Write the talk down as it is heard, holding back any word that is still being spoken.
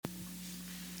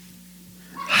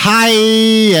Hi,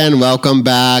 and welcome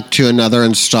back to another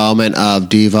installment of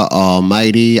Diva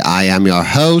Almighty. I am your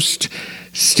host,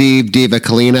 Steve Diva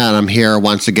Kalina, and I'm here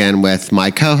once again with my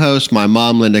co-host, my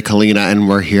mom, Linda Kalina, and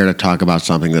we're here to talk about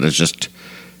something that is just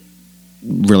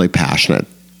really passionate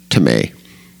to me,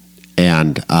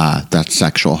 and that's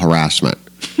sexual harassment.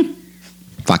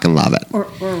 Fucking love it. Or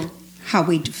how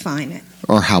we define it.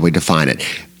 Or how we define it.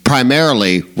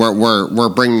 Primarily, we're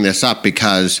bringing this up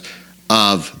because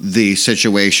of the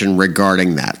situation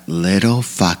regarding that little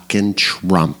fucking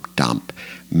Trump dump,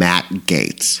 Matt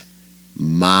Gaetz.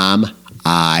 Mom,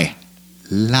 I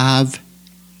love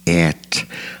it.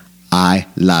 I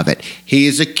love it. He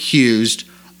is accused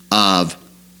of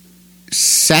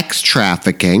sex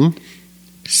trafficking,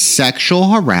 sexual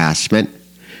harassment,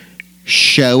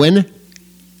 showing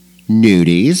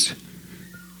nudies,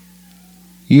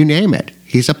 you name it.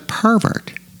 He's a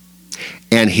pervert.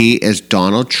 And he is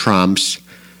Donald Trump's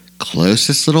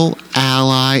closest little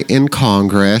ally in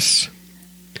Congress.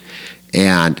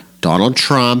 And Donald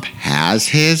Trump has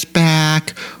his back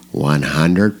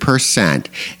 100%.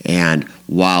 And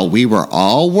while we were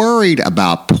all worried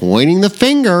about pointing the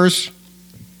fingers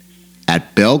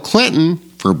at Bill Clinton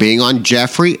for being on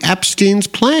Jeffrey Epstein's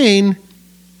plane,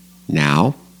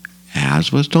 now,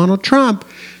 as was Donald Trump,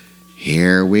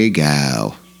 here we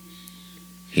go.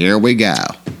 Here we go.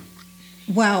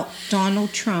 Well,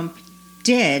 Donald Trump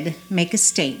did make a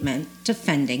statement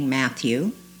defending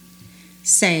Matthew,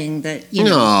 saying that,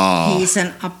 he's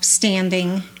an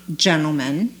upstanding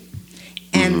gentleman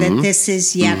and that this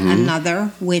is yet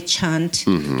another witch hunt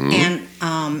and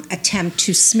attempt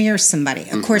to smear somebody.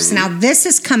 Of course, now this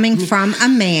is coming from a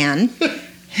man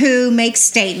who makes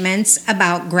statements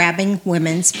about grabbing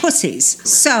women's pussies.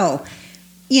 So,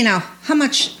 how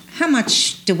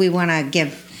much do we want to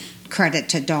give credit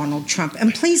to Donald Trump?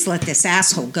 And please let this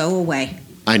asshole go away.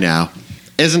 I know.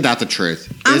 Isn't that the truth?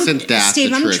 Steve, the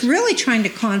truth? I'm really trying to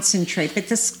concentrate, but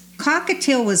this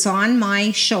cockatiel was on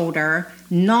my shoulder,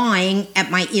 gnawing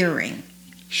at my earring.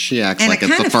 She acts like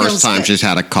it's the first time she's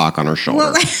had a cock on her shoulder.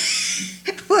 Well,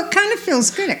 it kind of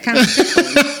feels good. It kind of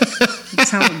tickles.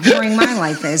 That's how boring my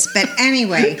life is. But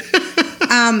anyway,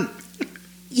 I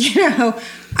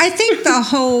think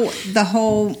the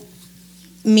whole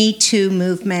Me Too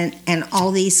movement and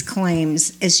all these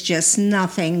claims is just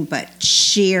nothing but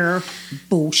sheer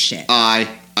bullshit. I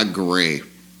agree.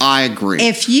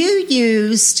 If you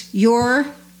used your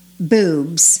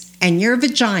boobs and your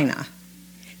vagina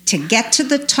to get to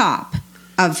the top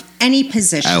of any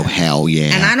position. Oh, hell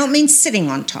yeah. And I don't mean sitting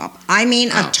on top. I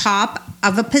mean a top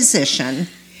of a position.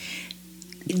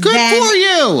 Good for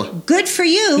you. Good for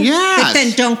you. Yes. But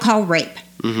then don't call rape.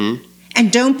 Mm-hmm. And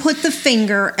don't put the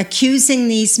finger accusing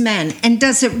these men. And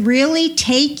does it really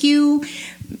take you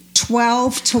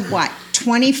 12 to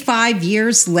 25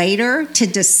 years later to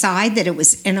decide that it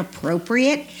was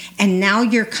inappropriate? And now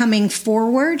you're coming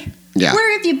forward? Yeah.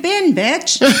 Where have you been,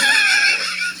 bitch?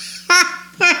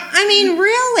 I mean,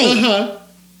 really? Uh-huh.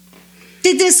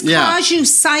 Did this cause you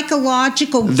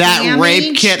psychological damage? That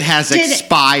rape kit has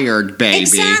expired, baby.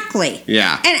 Exactly.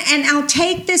 Yeah. And I'll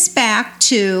take this back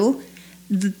to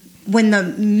when the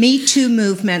Me Too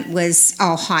movement was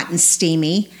all hot and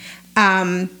steamy.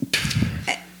 Just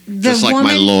like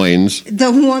my loins.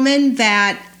 The woman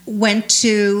that went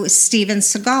to Steven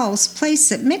Seagal's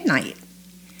place at midnight.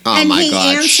 Oh, and my he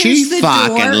God. answers She the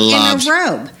fucking door loves... in a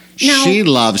robe. Now, she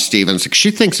loves Steven.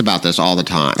 She thinks about this all the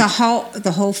time. The whole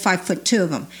 5'2" of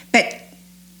him. But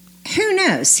who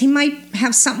knows? He might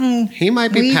have something. He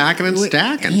might be packing and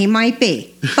stacking. He might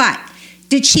be. But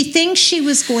did she think she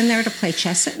was going there to play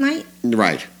chess at night?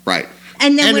 Right.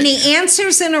 And then when he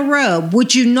answers in a robe,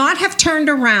 would you not have turned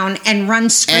around and run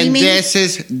screaming? And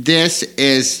this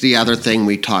is the other thing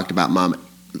we talked about, Mom.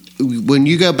 When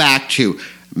you go back to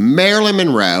Marilyn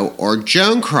Monroe or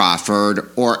Joan Crawford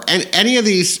or any of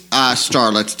these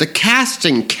starlets, the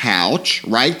casting couch,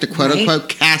 right? The quote-unquote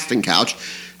casting couch,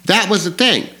 that was the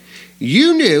thing.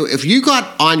 You knew if you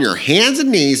got on your hands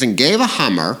and knees and gave a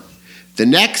Hummer, the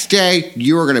next day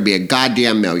you were going to be a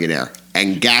goddamn millionaire.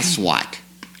 And guess what?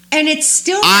 And it's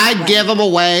still I'd give them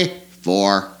away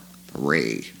for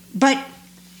free. But...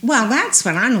 well, that's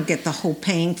when I don't get the whole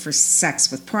paying for sex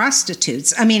with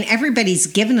prostitutes. I mean, everybody's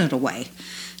giving it away.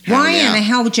 Why in the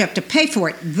hell would you have to pay for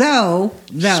it? Though.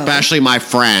 Especially my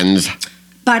friends.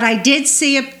 But I did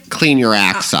see clean your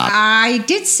acts up. I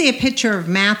did see a picture of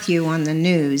Matthew on the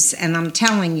news, and I'm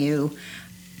telling you,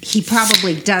 he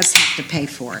probably does have to pay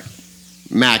for it.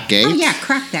 Matt Gaetz? Oh, yeah,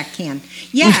 crack that can.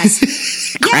 Yes.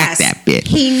 Crack that bitch.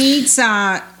 He needs,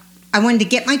 I wanted to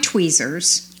get my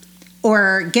tweezers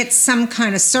or get some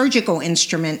kind of surgical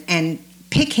instrument and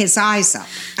pick his eyes up.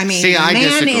 I mean, See, I man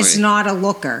disagree. is not a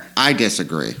looker. I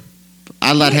disagree.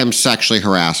 I let him sexually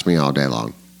harass me all day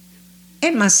long.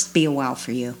 It must be a while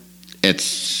for you.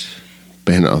 It's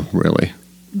been a really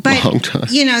long time.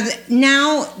 You know,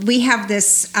 now we have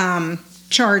this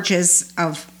charges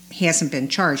of, he hasn't been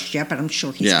charged yet, but I'm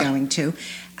sure he's going to,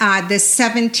 this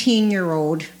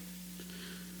 17-year-old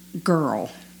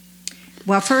girl.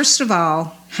 Well, first of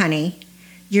all, honey,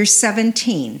 you're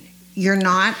 17. You're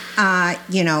not,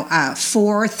 a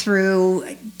 4 through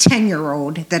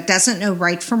 10-year-old that doesn't know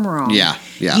right from wrong. Yeah.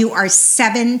 You are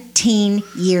 17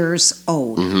 years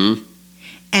old. Mm-hmm.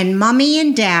 And mommy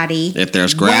and daddy... If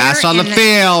there's grass on the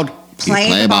field,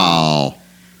 play ball.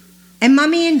 And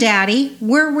mommy and daddy,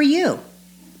 where were you?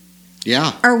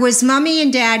 Yeah. Or was mommy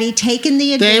and daddy taking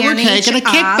the advantage of... They were taking a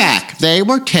kickback. They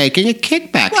were taking a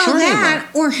kickback. Well, sure that,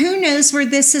 or who knows where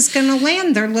this is going to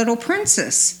land, their little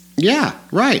princess. Yeah,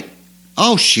 right.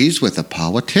 Oh, she's with a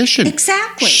politician.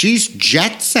 Exactly. She's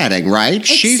jet setting, right?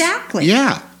 Exactly.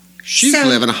 She's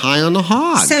living high on the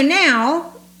hog. So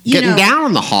now, getting down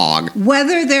on the hog.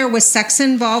 Whether there was sex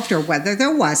involved or whether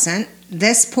there wasn't,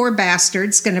 this poor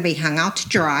bastard's going to be hung out to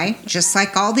dry, just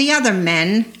like all the other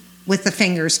men with the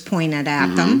fingers pointed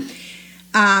at them.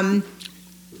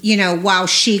 While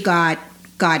she got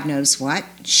God knows what,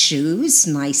 shoes,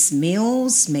 nice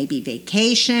meals, maybe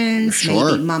vacations,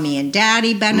 maybe mommy and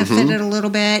daddy benefited a little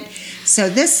bit. So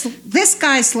this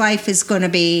guy's life is going to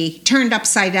be turned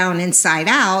upside down, inside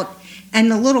out, and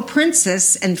the little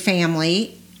princess and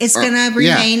family is going to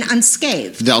remain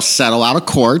unscathed. They'll settle out of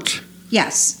court.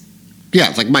 Yes. Yeah,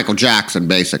 it's like Michael Jackson,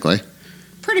 basically.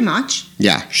 Pretty much.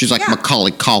 Yeah, she's like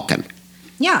Macaulay Culkin.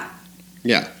 Yeah.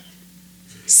 Yeah.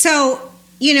 So,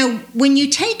 when you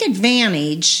take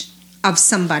advantage of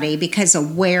somebody because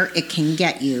of where it can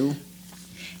get you,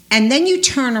 and then you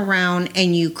turn around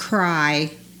and you cry,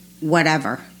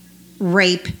 whatever,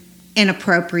 rape,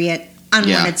 inappropriate,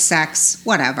 unwanted sex,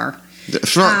 whatever.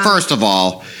 First of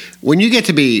all, when you get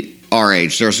to be our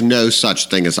age, there's no such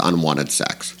thing as unwanted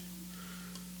sex.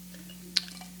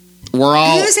 We're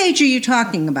all... Whose age are you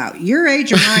talking about? Your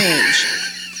age or my age?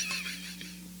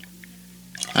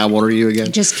 How old are you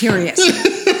again? Just curious.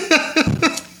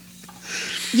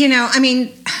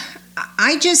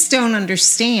 I just don't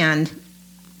understand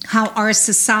how our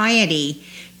society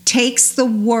takes the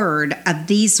word of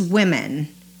these women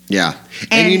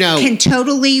and can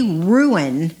totally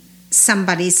ruin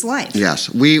somebody's life. Yes.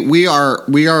 We are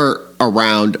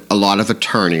around a lot of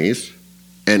attorneys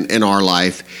in our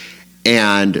life,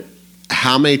 and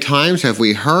how many times have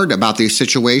we heard about these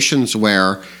situations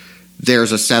where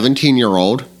there's a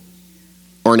 17-year-old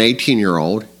or an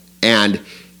 18-year-old, and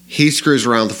he screws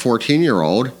around with a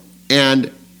 14-year-old,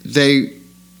 and they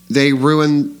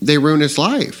ruin his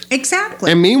life.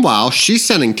 Exactly. And meanwhile, she's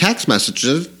sending text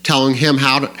messages telling him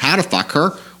how to fuck her,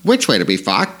 which way to be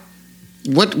fucked,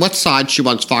 what side she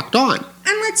wants fucked on.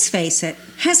 And let's face it,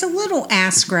 has a little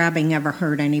ass grabbing ever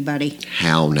hurt anybody?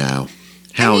 Hell no.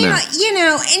 Hell no. And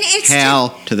it's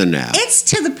to the no. It's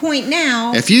to the point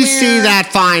now. If you see that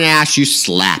fine ass, you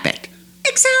slap it.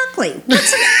 Exactly.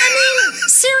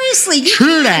 Seriously.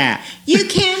 True that. You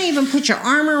can't even put your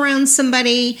arm around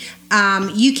somebody.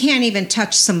 You can't even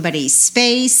touch somebody's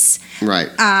face. Right.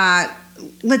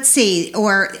 Let's see.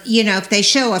 Or, if they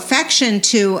show affection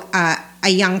to a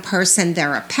young person,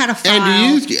 they're a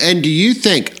pedophile. And do you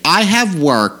think I have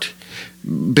worked...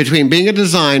 Between being a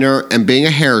designer and being a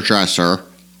hairdresser,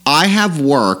 I have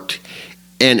worked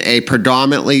in a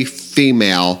predominantly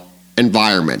female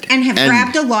environment. And have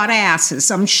grabbed a lot of asses,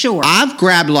 I'm sure. I've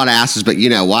grabbed a lot of asses, but you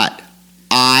know what?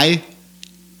 I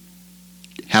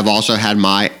have also had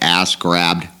my ass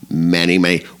grabbed many,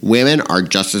 many. Women are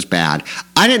just as bad.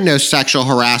 I didn't know sexual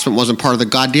harassment wasn't part of the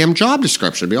goddamn job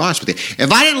description, to be honest with you.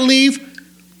 If I didn't leave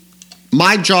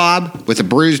my job with a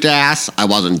bruised ass, I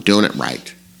wasn't doing it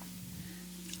right.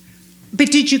 But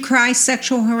did you cry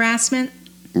sexual harassment?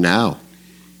 No.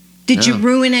 Did you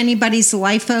ruin anybody's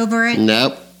life over it?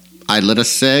 Nope. I lit a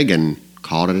cig and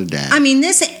called it a day. I mean,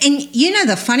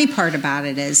 the funny part about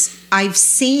it is I've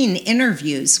seen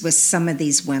interviews with some of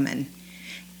these women,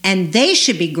 and they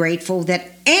should be grateful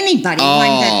that anybody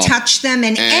wanted to touch them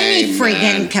in any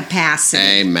friggin' capacity.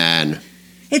 Amen.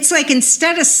 It's like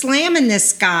instead of slamming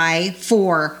this guy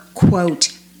for,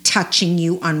 quote, touching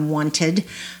you unwanted,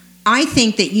 I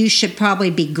think that you should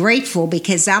probably be grateful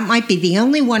because that might be the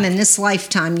only one in this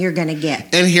lifetime you're going to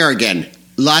get. And here again,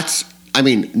 not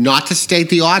to state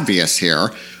the obvious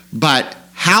here, but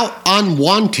how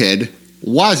unwanted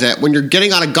was it when you're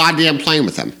getting on a goddamn plane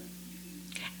with him?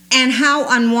 And how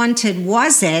unwanted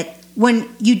was it when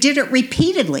you did it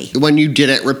repeatedly? When you did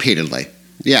it repeatedly,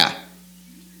 yeah.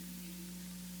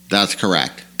 That's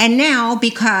correct. And now,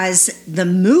 because the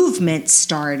movement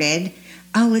started,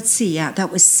 let's see,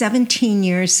 that was 17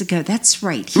 years ago. That's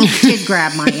right. He did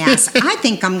grab my ass. I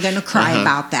think I'm going to cry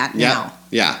about that now.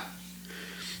 Yeah.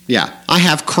 I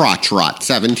have crotch rot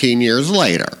 17 years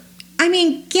later. I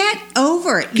mean, get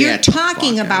over it. You're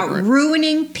talking about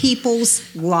ruining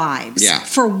people's lives. Yeah.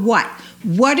 For what?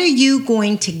 What are you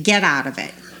going to get out of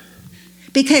it?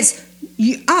 Because,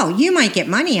 you might get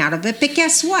money out of it, but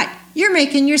guess what? You're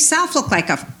making yourself look like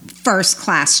a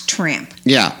first-class tramp.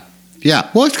 Yeah.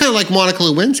 Well, it's kind of like Monica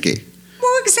Lewinsky.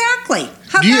 Well, exactly.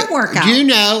 How'd that work out? Do you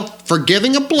know, for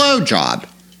giving a blowjob,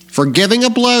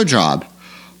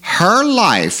 her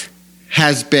life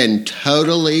has been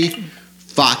totally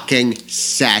fucking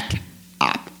set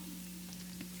up.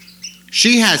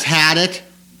 She has had it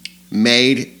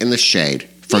made in the shade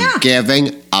for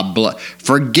getting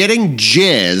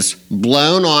jizz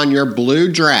blown on your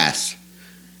blue dress.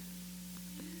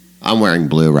 I'm wearing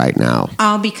blue right now.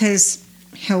 All because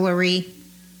Hillary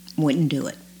wouldn't do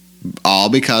it. All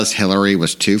because Hillary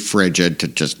was too frigid to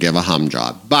just give a hum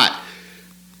job. But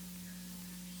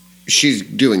she's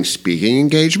doing speaking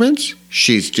engagements.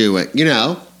 She's doing,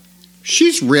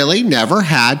 she's really never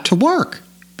had to work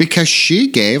because she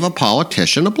gave a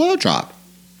politician a blowjob.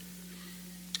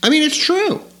 I mean, it's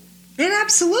true. It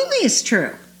absolutely is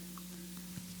true.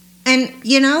 And,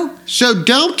 So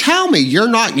don't tell me you're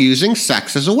not using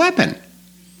sex as a weapon.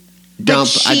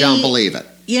 I don't believe it.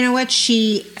 You know what?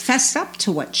 She fessed up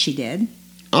to what she did.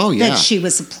 Oh, yeah. That she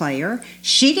was a player.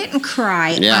 She didn't cry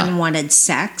unwanted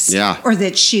sex. Yeah. Or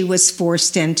that she was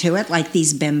forced into it like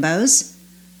these bimbos.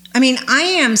 I mean, I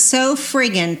am so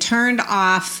friggin' turned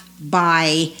off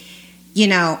by,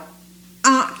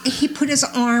 he put his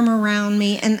arm around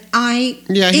me and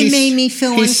it made me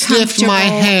feel uncomfortable. He sniffed my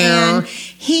hair. And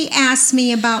he asked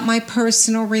me about my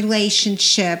personal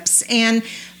relationships. And,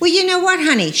 well, you know what,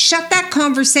 honey? Shut that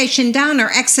conversation down or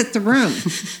exit the room.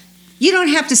 You don't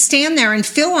have to stand there and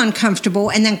feel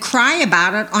uncomfortable and then cry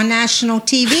about it on national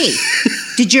TV.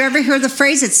 Did you ever hear the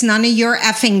phrase, it's none of your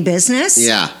effing business?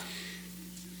 Yeah.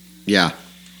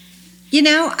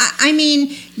 I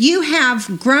mean, you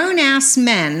have grown-ass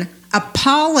men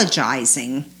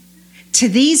apologizing to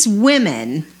these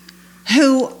women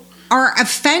who are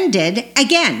offended.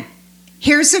 Again,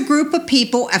 here's a group of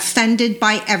people offended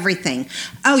by everything.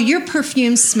 Oh, your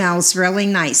perfume smells really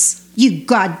nice. You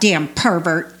goddamn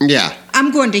pervert. Yeah.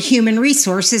 I'm going to human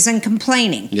resources and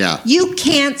complaining. Yeah. You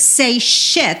can't say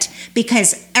shit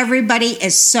because everybody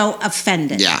is so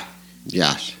offended. Yeah.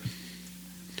 Yes.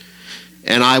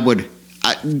 And I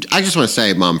just want to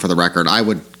say, Mom, for the record, I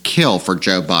would kill for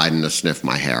Joe Biden to sniff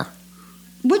my hair.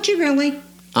 Would you really?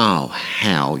 Oh,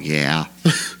 hell yeah.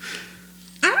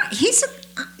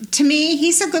 To me,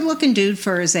 he's a good-looking dude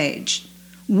for his age.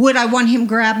 Would I want him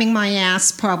grabbing my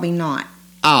ass? Probably not.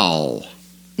 Oh,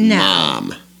 no.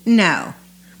 Mom. No.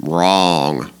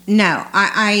 Wrong. No.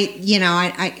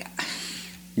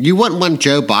 You wouldn't want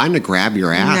Joe Biden to grab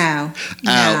your ass? No.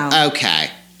 Oh, okay.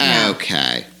 No.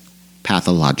 Okay.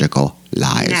 Pathological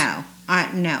lies. No.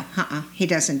 He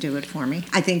doesn't do it for me.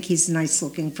 I think he's nice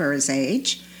looking for his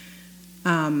age.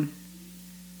 I'm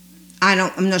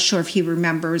not sure if he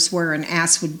remembers where an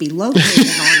ass would be located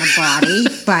on a body,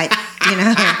 but,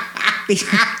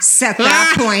 set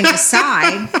that point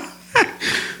aside.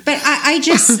 But I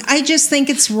just think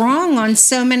it's wrong on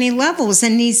so many levels.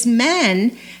 And these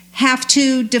men have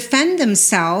to defend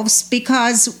themselves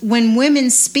because when women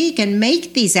speak and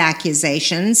make these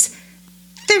accusations,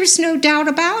 there's no doubt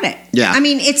about it. Yeah. I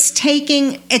mean, it's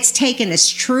taken as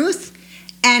truth,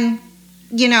 and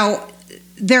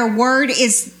their word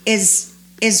is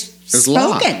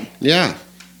spoken. Law.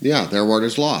 Yeah, their word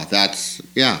is law. That's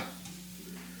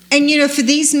And for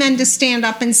these men to stand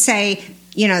up and say,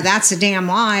 that's a damn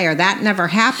lie or that never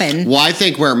happened. Well, I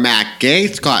think where Matt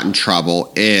Gaetz got in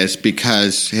trouble is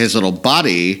because his little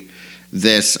buddy,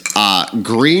 this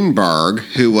Greenberg,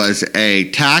 who was a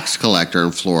tax collector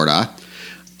in Florida,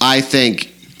 I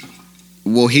think,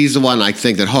 he's the one I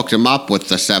think that hooked him up with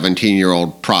the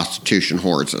 17-year-old prostitution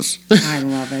horses. I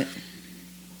love it.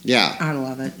 Yeah. I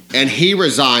love it. And he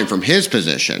resigned from his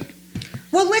position.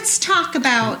 Well, let's talk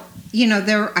about,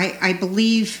 I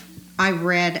believe I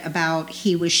read about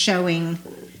he was showing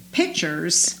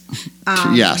pictures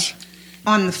yes.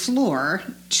 on the floor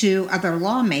to other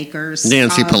lawmakers.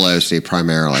 Nancy Pelosi,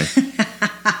 primarily.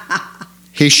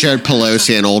 He showed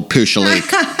Pelosi an old Pushalik.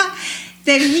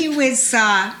 That he was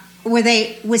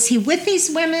Was he with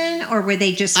these women, or were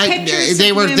they just pictures?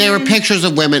 They of were. women? They were pictures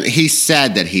of women. He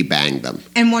said that he banged them,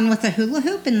 And one with a hula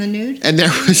hoop in the nude. and there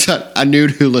was a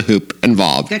nude hula hoop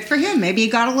involved. Good for him. Maybe he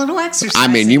got a little exercise. I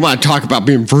mean, you want to talk about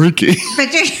being freaky? But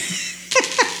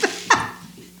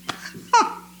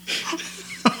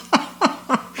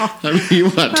I mean, you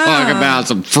want to talk about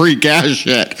some freak ass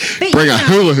shit? But, Bring a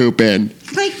hula hoop in.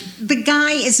 like, the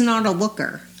guy is not a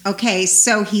looker. Okay,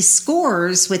 so he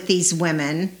scores with these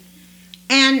women,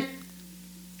 and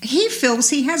he feels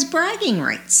he has bragging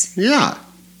rights. Yeah.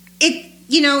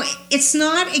 It's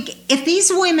not, if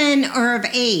these women are of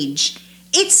age,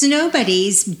 it's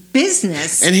nobody's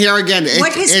business. And here again,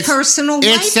 what his personal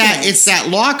life is. It's that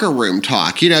locker room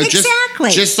talk. Exactly.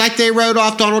 Just like they wrote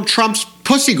off Donald Trump's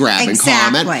pussy grabbing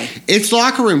comment. It's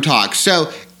locker room talk.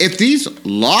 So if these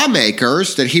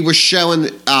lawmakers that he was showing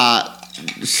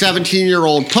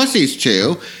 17-year-old pussies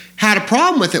to had a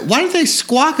problem with it, why did they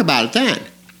squawk about it then?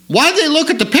 Why did they look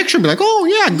at the picture and be like, oh,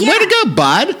 yeah. Way to go,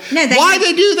 bud? No, why did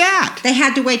they do that? They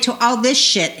had to wait till all this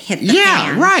shit hit the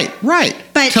fan. Right.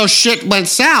 But till shit went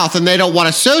south and they don't want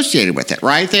associated with it,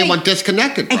 right? They want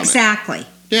disconnected from it. Exactly.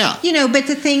 Yeah. But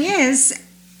the thing is,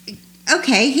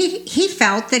 okay, he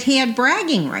felt that he had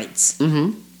bragging rights.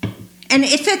 Mm-hmm. And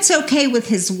if it's okay with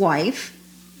his wife,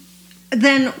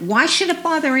 then why should it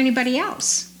bother anybody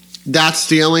else? That's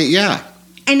the only, yeah.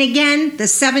 And again, the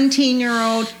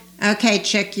 17-year-old, okay,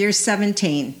 chick, you're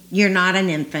 17. You're not an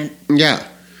infant. Yeah.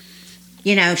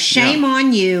 Shame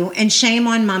on you and shame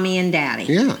on mommy and daddy.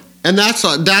 Yeah. And that's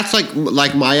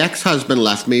like my ex-husband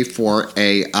left me for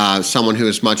someone who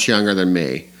is much younger than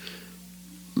me.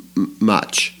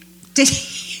 Much.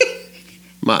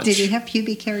 Much. Did he have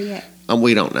pubic hair yet?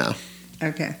 We don't know.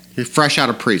 Okay. He's fresh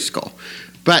out of preschool.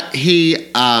 But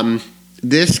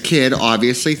this kid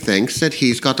obviously thinks that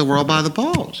he's got the world by the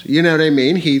balls. You know what I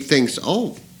mean? He thinks,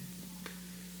 oh,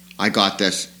 I got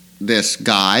this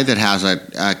guy that has a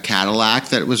Cadillac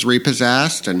that was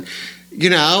repossessed, and he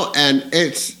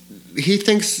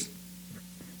thinks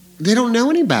they don't know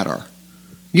any better.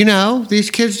 These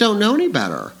kids don't know any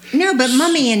better. No, but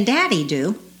mommy and daddy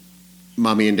do.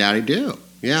 Mommy and daddy do.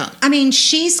 Yeah. I mean,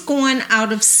 she's gone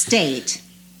out of state.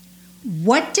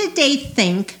 What did they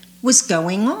think was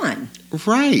going on?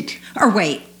 Right. Or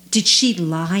wait, did she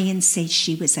lie and say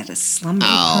she was at a slumber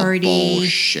party?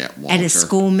 Bullshit, Walter. At a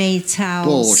schoolmate's house?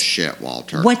 Bullshit,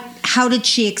 Walter. How did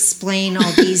she explain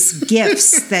all these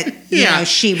gifts that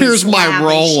she was Here's my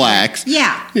lavish? Rolex.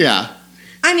 Yeah. Yeah.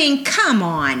 I mean, come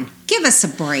on. Give us a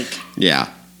break. Yeah.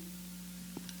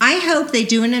 I hope they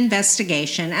do an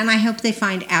investigation, and I hope they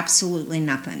find absolutely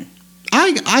nothing.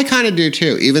 I kind of do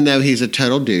too, even though he's a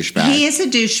total douchebag. He is a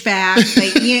douchebag,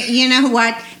 but you know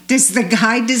what? Does the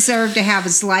guy deserve to have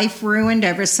his life ruined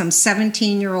over some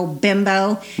 17-year-old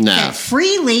bimbo that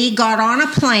freely got on a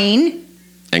plane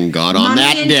and got on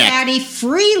that dick? Mommy and Daddy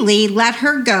freely let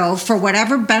her go for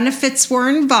whatever benefits were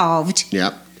involved.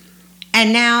 Yep.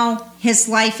 And now his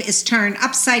life is turned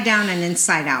upside down and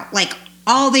inside out, like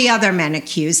all the other men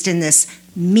accused in this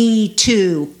Me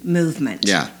Too movement.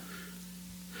 Yeah.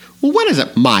 Well, when is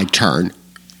it my turn?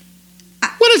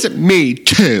 When is it me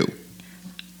too?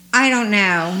 I don't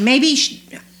know. Maybe,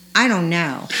 I don't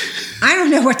know. I don't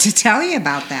know what to tell you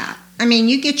about that. I mean,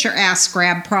 you get your ass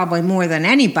grabbed probably more than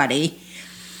anybody.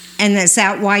 And is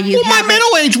that why you my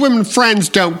middle-aged women friends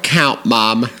don't count,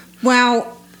 Mom.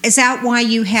 Well, is that why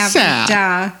you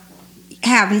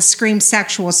haven't screamed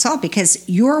sexual assault? Because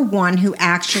you're one who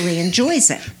actually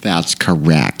enjoys it. That's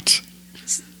correct.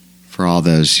 For all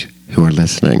those who are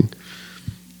listening.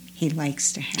 He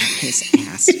likes to have his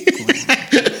ass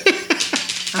grabbed.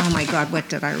 Oh, my God, what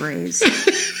did I raise?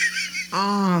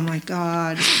 Oh, my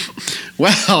God.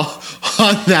 Well,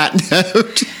 on that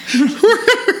note,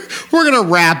 we're going to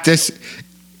wrap this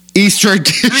Easter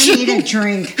edition. I need a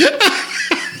drink.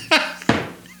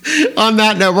 On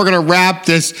that note, we're going to wrap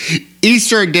this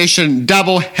Easter edition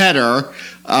doubleheader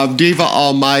of Diva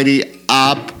Almighty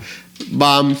up.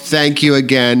 Mom, thank you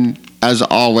again, as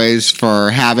always,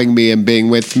 for having me and being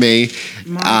with me.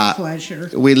 My pleasure.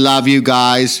 We love you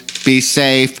guys. Be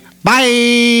safe.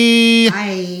 Bye.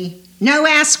 Bye. No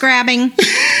ass grabbing.